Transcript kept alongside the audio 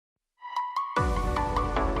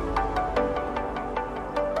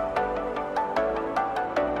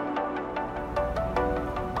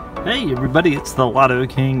Hey everybody, it's the Lotto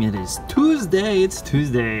King. It is Tuesday. It's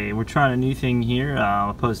Tuesday. We're trying a new thing here.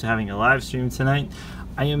 Opposed to having a live stream tonight,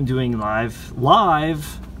 I am doing live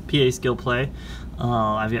PA skill play.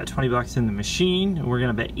 I've got 20 bucks in the machine. We're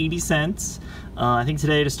gonna bet 80 cents. I think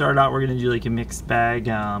today to start out we're gonna do like a mixed bag.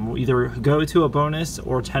 We'll either go to a bonus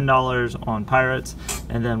or $10 on Pirates,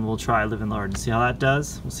 and then we'll try Living Large and see how that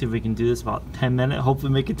does. We'll see if we can do this about 10 minutes.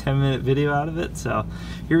 Hopefully make a 10-minute video out of it. So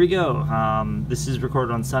here we go. This is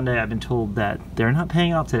recorded on Sunday. I've been told that they're not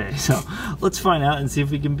paying out today, so let's find out and see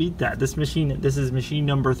if we can beat that. This is machine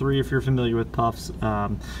number 3 if you're familiar with Puffs,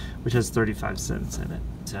 which has 35 cents in it.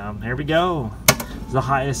 So here we go. The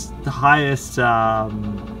highest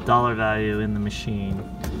dollar value in the machine.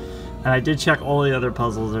 And I did check all the other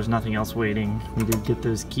puzzles. There's nothing else waiting. We did get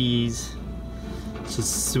those keys, which is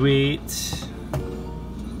sweet.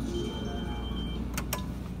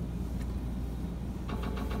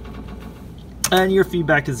 And your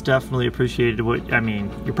feedback is definitely appreciated. I mean,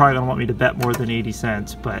 you're probably gonna want me to bet more than 80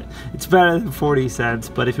 cents, but it's better than 40 cents.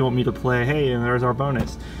 But if you want me to play, hey, and there's our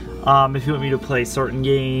bonus. If you want me to play certain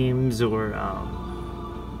games or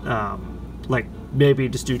like maybe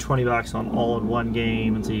just do 20 bucks on all in one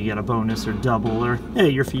game until you get a bonus or double, or hey,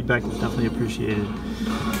 your feedback is definitely appreciated.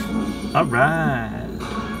 All right,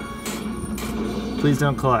 please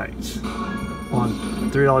don't collect on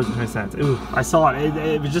 $3.20. Ooh, I saw it.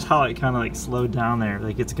 It was just how it kind of like slowed down there,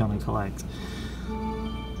 like it's gonna collect.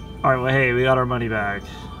 All right, well, hey, we got our money back.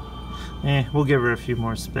 We'll give her a few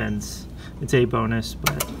more spins. It's a bonus,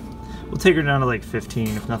 but we'll take her down to like 15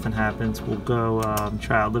 if nothing happens. We'll go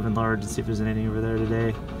try out Living Large and see if there's anything over there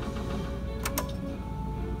today.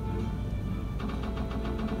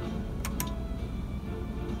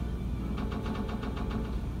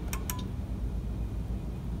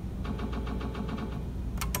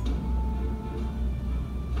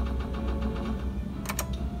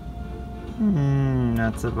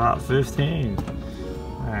 That's about 15.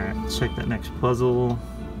 Alright, check that next puzzle.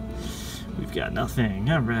 We've got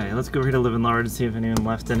nothing. Alright, let's go over here to Living Large and see if anyone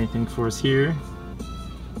left anything for us here.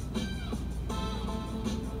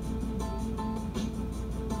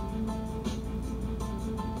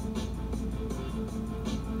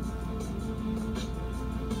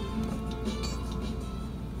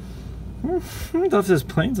 I thought this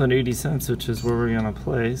plane's on 80 cents, which is where we're gonna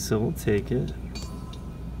play, so we'll take it.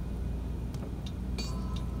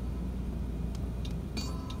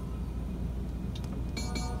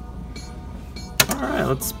 Alright,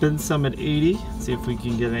 let's spin some at 80, see if we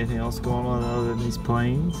can get anything else going on other than these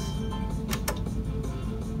planes.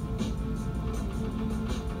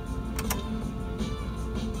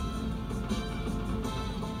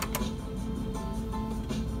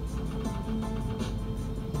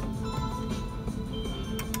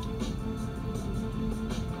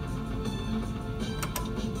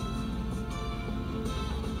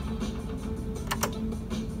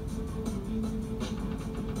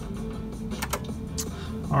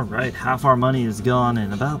 Alright, half our money is gone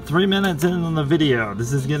in about 3 minutes in the video.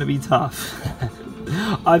 This is gonna be tough.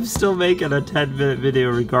 I'm still making a 10-minute video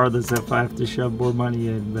regardless if I have to shove more money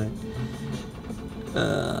in, but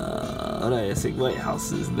I think White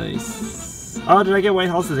House is nice. Oh, did I get White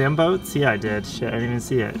Houses and boats? Yeah, I did. Shit, I didn't even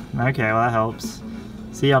see it. Okay, well that helps.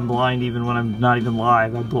 See, I'm blind even when I'm not even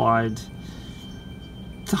live. I'm blind.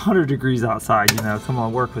 It's 100 degrees outside, you know. Come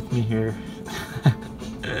on, work with me here.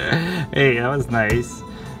 Hey, that was nice.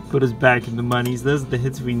 Put us back in the monies. Those are the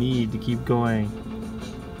hits we need to keep going.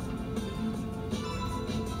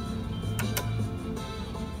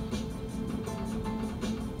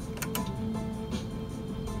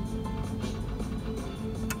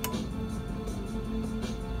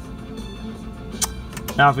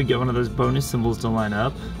 Now if we get one of those bonus symbols to line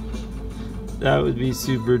up, that would be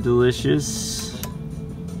super delicious.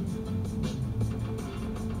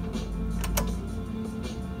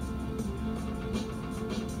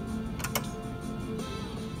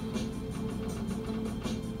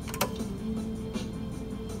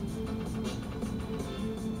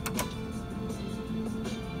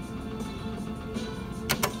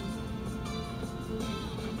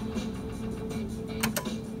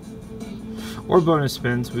 Or bonus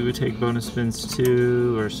spins. We would take bonus spins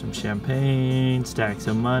too, or some champagne, stacks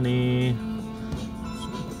of money,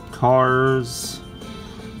 cars.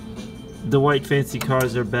 The white fancy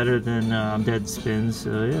cars are better than dead spins,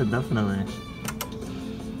 so yeah, definitely.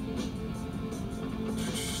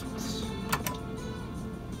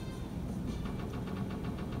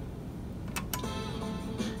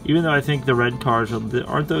 Even though I think the red cars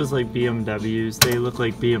aren't those like BMWs? They look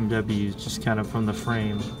like BMWs just kind of from the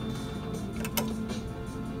frame.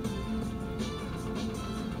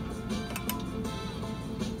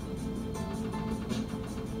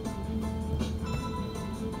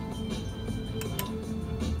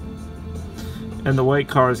 And the white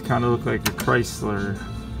cars kind of look like a Chrysler.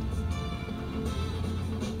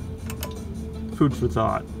 Food for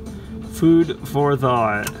thought. Food for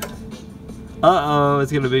thought. Uh-oh,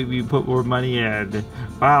 it's gonna make me put more money in.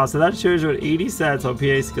 Wow, so that shows you at 80 cents on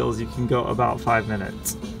PA Skills, you can go about 5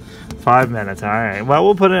 minutes. 5 minutes, alright. Well,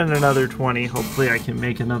 we'll put in another 20. Hopefully I can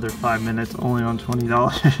make another 5 minutes only on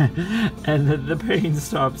 $20. And then the pain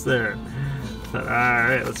stops there. So,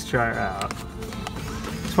 alright, let's try it out.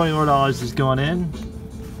 $20 more is going in.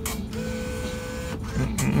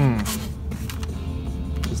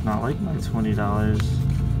 It's not like my $20.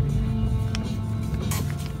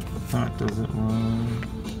 That doesn't want.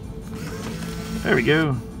 There we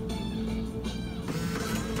go.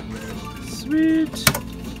 Sweet.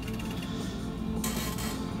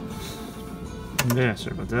 Yeah,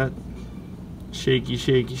 sorry about that. Shaky,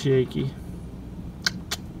 shaky, shaky.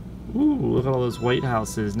 Ooh, look at all those white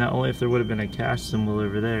houses. Not only if there would have been a cash symbol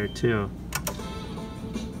over there, too.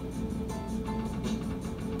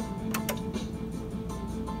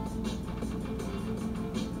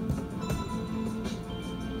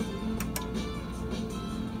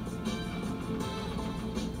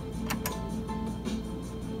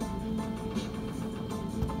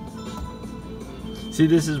 See,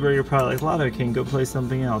 this is where you're probably like, Lotto King, go play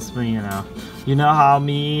something else. But you know how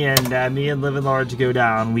me and Living Large go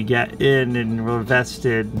down. We get in and we're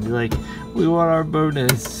vested. And be like, we want our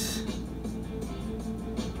bonus.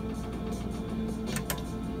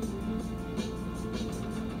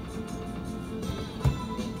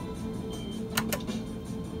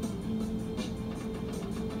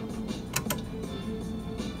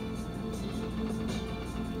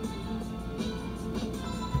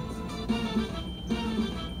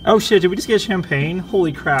 Oh shit, did we just get champagne?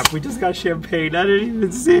 Holy crap, we just got champagne. I didn't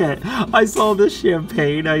even see it. I saw this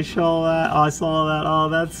champagne. I saw that. Oh,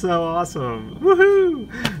 that's so awesome. Woohoo!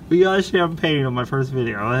 We got champagne on my first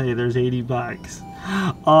video. Hey, there's 80 bucks.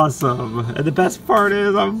 Awesome. And the best part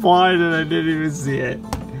is I'm blind and I didn't even see it.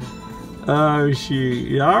 Oh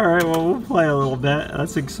shoot. Alright, well we'll play a little bit.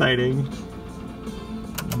 That's exciting.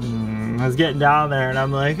 I was getting down there and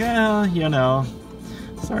I'm like, you know.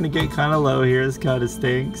 Starting to get kind of low here. This kind of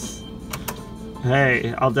stinks.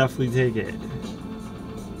 Hey, I'll definitely take it.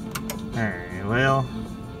 Alright, well.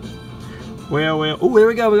 Oh, there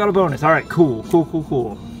we go. We got a bonus. Alright, cool.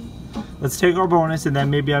 Let's take our bonus and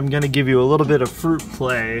then maybe I'm going to give you a little bit of fruit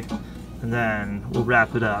play. And then we'll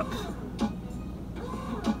wrap it up.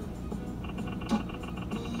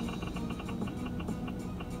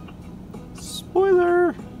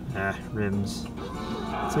 Spoiler! Rims.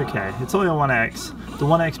 It's okay. It's only a 1x. The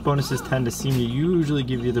 1x bonuses tend to seem to usually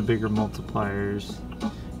give you the bigger multipliers.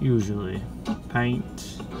 Usually.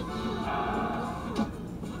 Paint.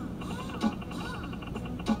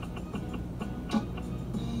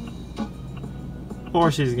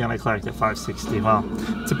 Or she's gonna collect at 560. Well,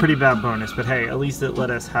 it's a pretty bad bonus, but hey, at least it let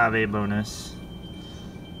us have a bonus.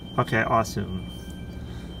 Okay, awesome.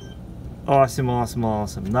 Awesome.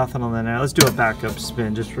 Nothing on there. Let's do a backup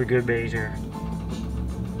spin just for good measure.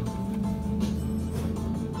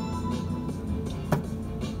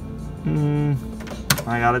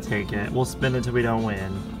 I gotta take it. We'll spin until we don't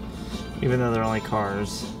win. Even though they're only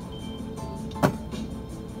cars.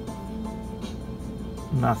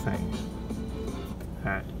 Nothing.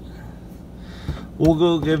 Alright. We'll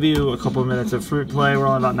go give you a couple minutes of fruit play. We're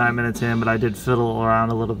only about 9 minutes in, but I did fiddle around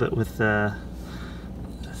a little bit with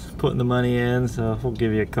putting the money in, so we'll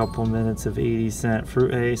give you a couple minutes of 80-cent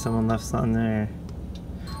fruit. Hey, someone left something there.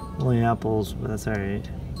 Only apples, but that's alright.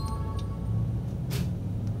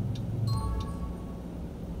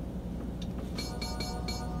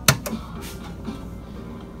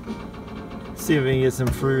 See if we can get some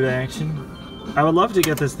fruit action. I would love to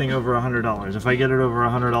get this thing over $100. If I get it over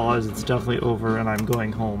 $100, it's definitely over and I'm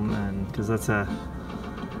going home, and because that's a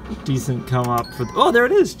decent come up for oh, there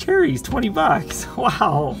it is, cherries, 20 bucks.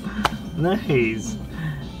 Wow, nice.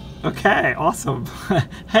 Okay, awesome.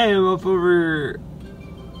 Hey, I'm up over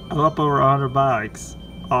 100 bucks.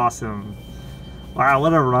 Awesome. Wow,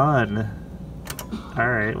 what a run. All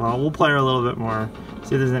right, well, we'll play her a little bit more,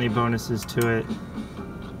 see if there's any bonuses to it,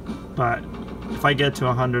 but if I get to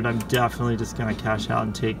 100, I'm definitely just gonna cash out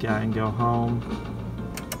and take that and go home.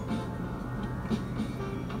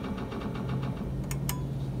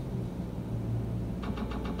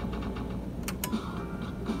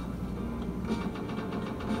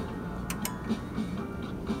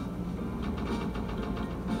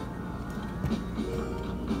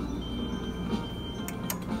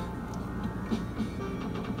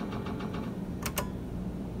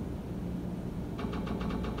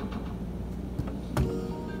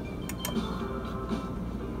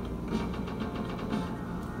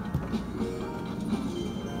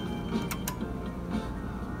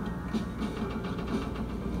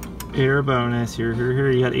 air bonus. Here.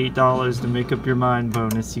 You got $8 to make up your mind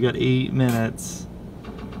bonus. You got 8 minutes.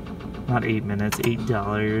 Not 8 minutes,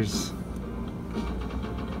 $8.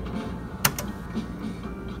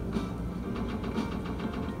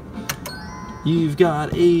 You've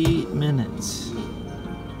got 8 minutes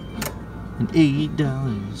and $8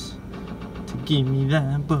 to give me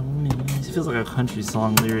that bonus. It feels like a country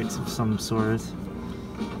song lyrics of some sort.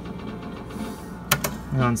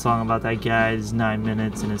 One song about that guy's 9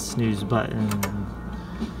 minutes and his snooze button.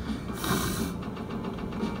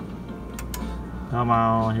 Come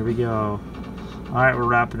on, here we go. Alright, we're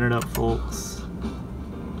wrapping it up, folks.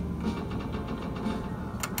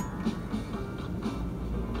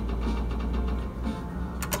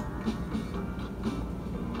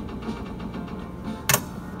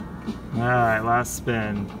 Alright, last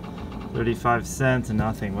spin. 35 cents and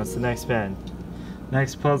nothing. What's the next spin?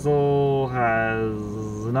 Next puzzle has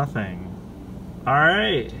nothing.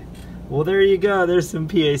 Alright. Well, there you go. There's some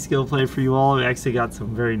PA skill play for you all. We actually got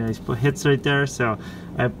some very nice hits right there. So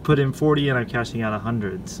I put in 40 and I'm cashing out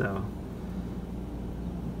 100. So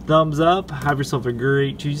thumbs up. Have yourself a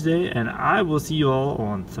great Tuesday. And I will see you all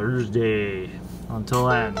on Thursday. Until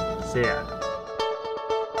then, see ya.